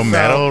sucks. No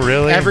medal,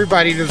 really?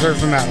 Everybody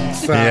deserves a medal.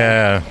 So,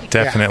 yeah,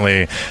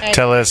 definitely.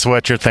 Tell us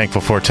what you're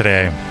thankful for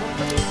today.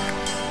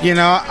 You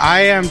know,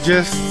 I am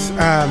just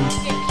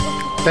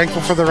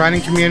thankful for the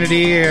running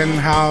community and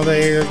how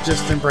they have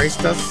just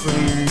embraced us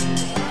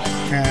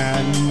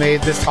and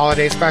made this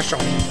holiday special.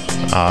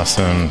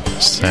 Awesome.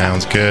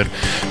 Sounds good.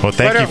 Well,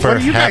 thank you for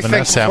having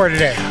us out.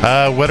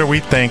 What are we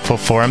thankful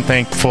for? I'm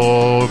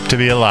thankful to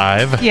be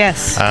alive.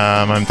 Yes.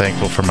 I'm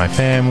thankful for my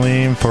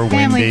family and for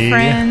Wendy.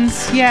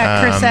 Friends.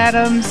 Yeah, Chris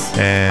Adams.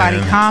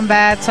 Body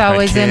Combat's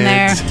always in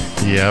there.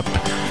 Yep.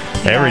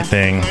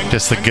 Everything.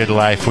 Just the good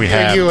life we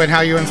have. You and how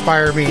you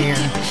inspire me.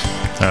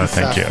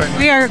 Thank you.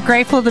 We are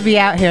grateful to be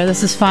out here.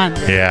 This is fun.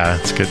 Yeah,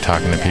 it's good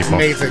talking to people.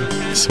 Amazing.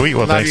 Sweet.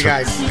 Well, Love thanks you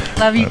guys.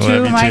 Love you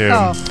too,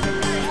 Michael.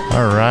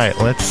 All right,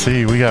 let's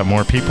see. We got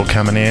more people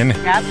coming in.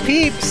 Got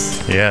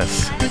peeps.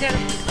 Yes. We got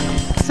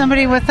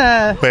somebody with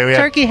a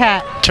turkey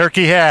hat.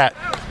 Turkey hat.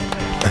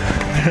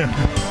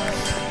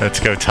 Let's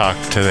go talk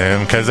to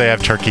them because they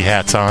have turkey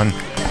hats on.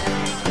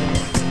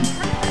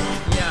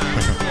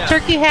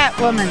 Turkey hat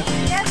woman.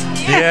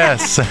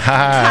 Yes.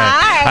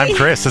 Hi. I'm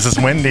Chris. This is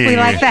Wendy. We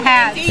like the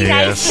hat.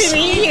 Yes. Nice to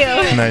meet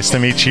you. Nice to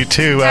meet you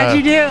too. How'd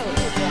you do?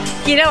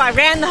 You know, I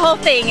ran the whole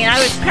thing, and I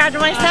was proud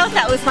of myself.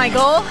 That was my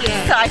goal,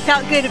 so I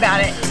felt good about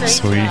it.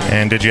 Sweet.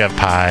 And did you have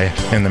pie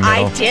in the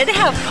middle? I did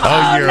have pie.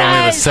 Oh, you're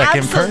only the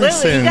second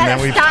person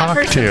that we've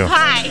talked to.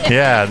 Pie.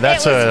 Yeah,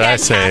 that's what I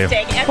say.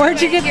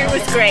 Where'd you get? It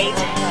was great.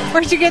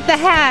 Where'd you get the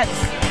hats?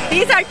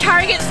 These are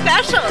Target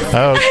specials.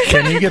 Oh,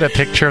 can you get a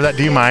picture of that?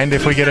 Do you mind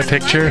if we get a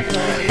picture?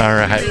 All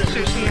right.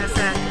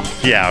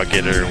 Yeah, I'll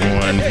get her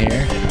one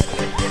here.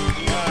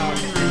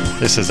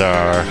 This is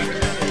our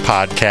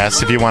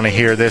podcast. If you want to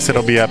hear this,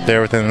 it'll be up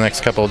there within the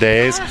next couple of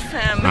days.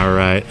 Awesome. All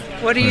right.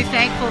 What are you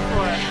thankful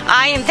for?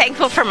 I am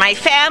thankful for my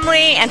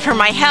family and for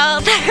my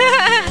health.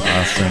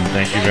 Awesome.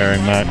 Thank you very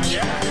much.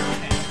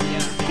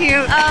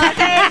 Cute. Oh,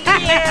 thank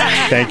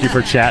you. Thank you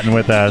for chatting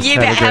with us. You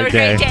bet. Have a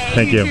great day.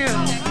 Thank you.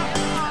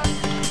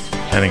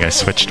 I think I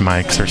switched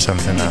mics or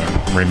something. I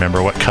don't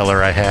remember what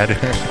color I had.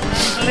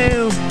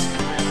 Blue.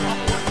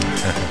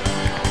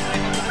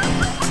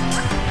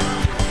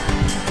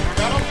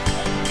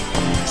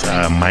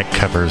 Mic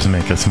covers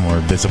make us more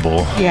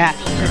visible. Yeah,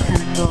 they're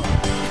kind of cool.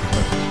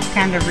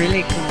 Kind of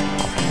really cool.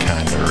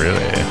 Kind of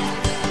really.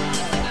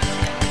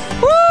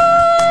 Woo!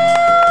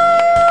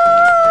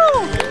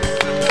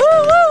 Woo,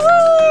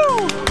 woo,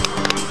 woo!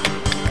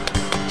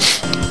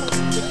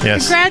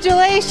 Yes.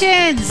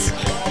 Congratulations!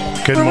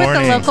 Good We're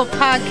morning. with the local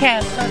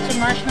podcast, Toasted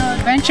Marshmallow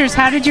Adventures.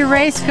 How did your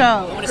race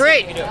go?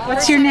 Great.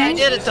 What's your name? I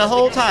did it the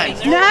whole time.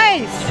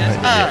 Nice.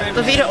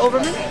 Levita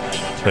Overman.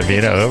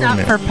 Levita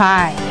Overman. For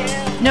pie.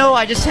 No,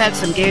 I just had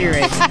some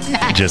Gatorade.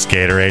 Just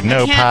Gatorade,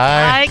 no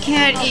pie. I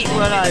can't eat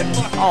when I'm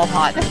all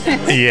hot.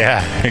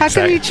 Yeah, exactly. How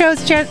come you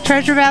chose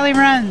Treasure Valley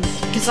Runs?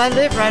 Because I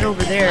live right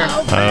over there.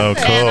 Oh,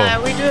 cool.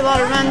 And we do a lot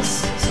of runs.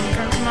 Some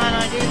friends of mine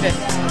and I do, but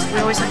we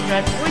always have to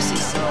drive to Boise,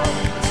 so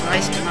it's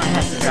nice to not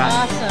have to drive.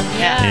 Awesome,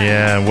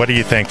 Yeah, what are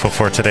you thankful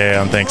for today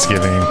on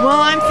Thanksgiving?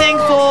 Well, I'm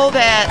thankful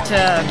that,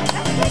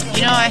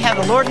 I have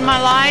the Lord in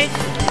my life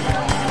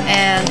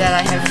and that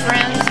I have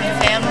friends and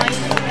family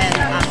and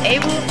I'm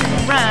able to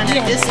run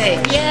at this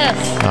age. Yes.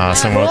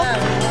 Awesome. Well,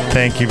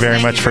 thank you very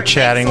much for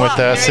chatting with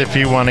us. If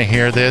you want to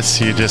hear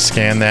this, you just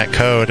scan that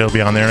code. It'll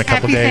be on there in a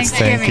couple days.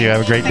 Thank you.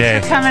 Have a great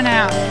day. Thanks for coming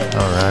out.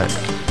 All right.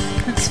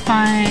 That's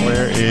fine.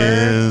 Where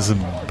is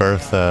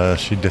Bertha?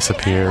 She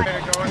disappeared.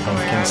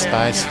 Pumpkin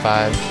Spice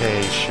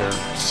 5K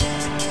shirts.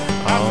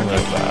 All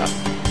over.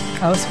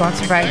 Oh,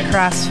 sponsored by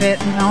CrossFit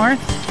North,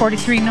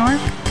 43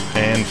 North.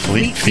 And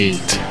Fleet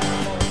Feet.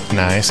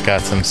 Nice.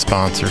 Got some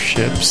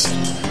sponsorships.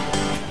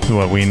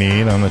 What we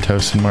need on the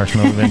Toasted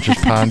Marshmallow Adventures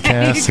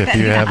podcast. If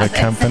you have a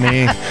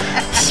company,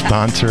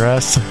 sponsor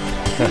us.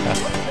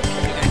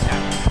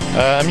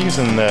 I'm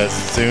using the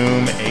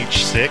Zoom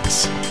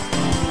H6.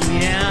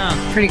 Yeah.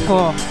 Pretty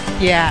cool.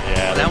 Yeah.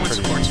 Yeah, that one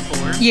supports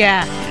 4.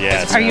 Yeah.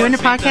 Yeah. Are you into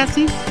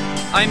podcasting?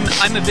 I'm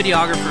a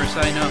videographer,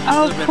 so I know a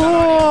Oh, little bit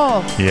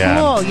about cool. Yeah.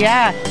 Cool.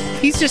 Yeah.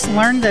 He's just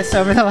learned this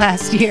over the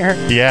last year.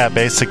 Yeah,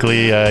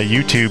 basically,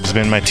 YouTube's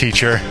been my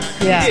teacher.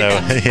 Yeah. So,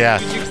 yeah.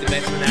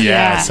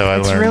 Yeah, so I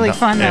it's learned really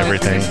fun, though.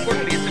 everything.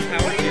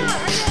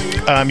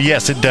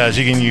 Yes, it does.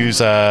 You can use,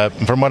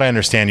 from what I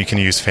understand, you can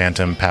use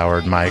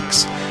phantom-powered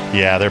mics.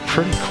 Yeah, they're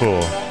pretty cool.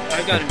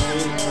 I've got an old.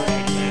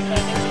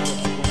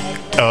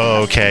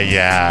 Oh, okay,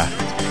 yeah.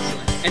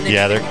 And then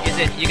Yeah,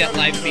 you got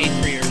live feed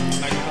for your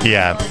microphone?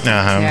 Yeah,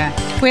 Yeah.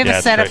 We have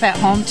a setup at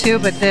home too,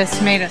 but this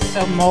made us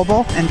so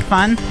mobile and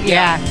fun.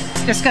 Yeah.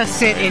 Just go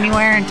sit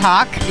anywhere and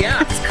talk.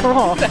 Yeah. It's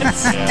cool.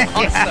 That's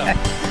awesome.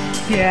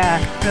 Yeah,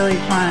 really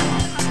fun.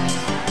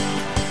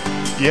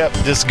 Yep,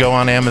 just go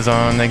on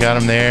Amazon. They got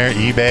them there.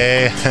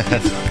 eBay.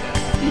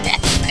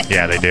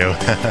 Yeah, they do.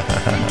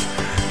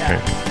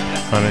 Great.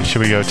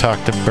 Should we go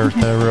talk to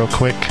Bertha real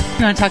quick?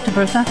 You want to talk to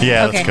Bertha?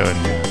 Yeah, Okay. let's go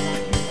ahead.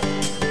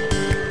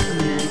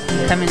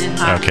 Coming in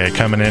hot. Okay,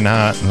 coming in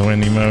hot.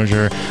 Wendy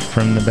Mosier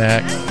from the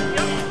back.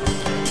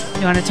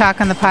 You want to talk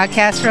on the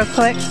podcast real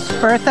quick,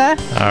 Bertha?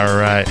 All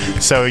right.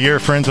 So you're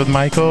friends with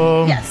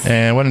Michael? Yes.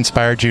 And what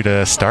inspired you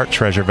to start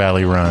Treasure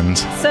Valley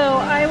Runs? So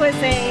I was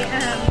a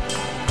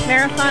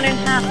marathon and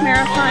half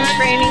marathon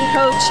training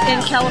coach in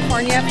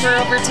California for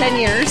over 10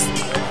 years.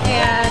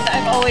 And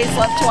I've always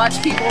loved to watch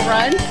people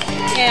run.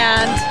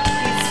 And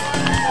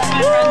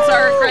these runs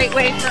are a great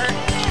way for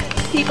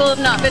people who have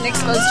not been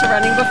exposed to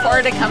running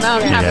before to come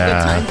out and have a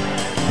good time.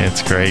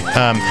 It's great.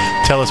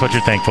 Tell us what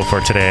you're thankful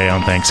for today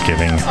on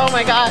Thanksgiving. Oh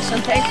my gosh,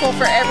 I'm thankful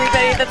for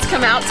everybody that's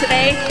come out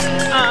today.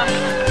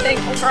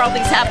 Thankful for all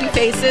these happy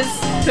faces.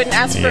 Couldn't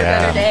ask for a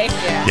better day.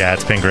 Yeah,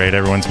 it's been great.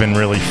 Everyone's been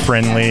really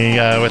friendly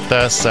with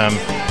us.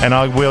 And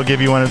we'll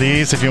give you one of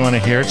these if you want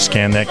to hear it.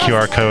 Scan that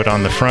QR code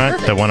on the front.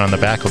 Perfect. The one on the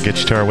back will get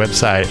you to our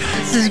website.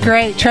 This is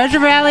great. Treasure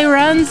Valley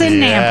Runs in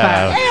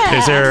Nampa. Yeah.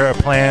 Is there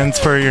plans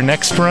for your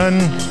next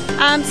run?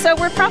 So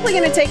we're probably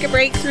going to take a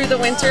break through the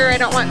winter. I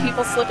don't want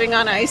people slipping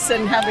on ice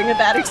and having a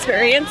bad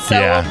experience. So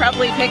we'll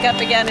probably pick up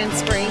again in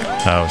spring.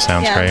 Oh,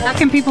 sounds great. How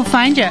can people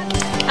find you?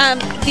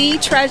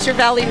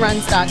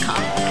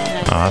 TheTreasureValleyRuns.com.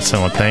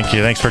 Awesome. Well, thank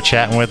you. Thanks for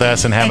chatting with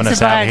us and having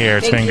us out here.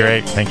 It's been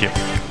great. Thank you.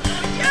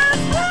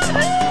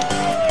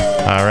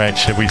 All right.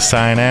 Should we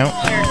sign out?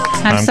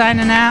 I'm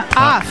signing out.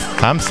 Off.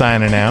 I'm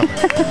signing out.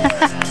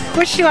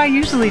 Which do I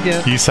usually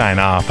do? You sign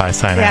off. I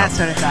sign out. That's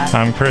what I thought.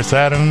 I'm Chris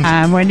Adams.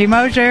 I'm Wendy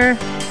Mosier.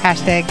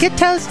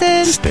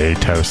 #GetToasted. Stay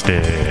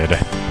toasted.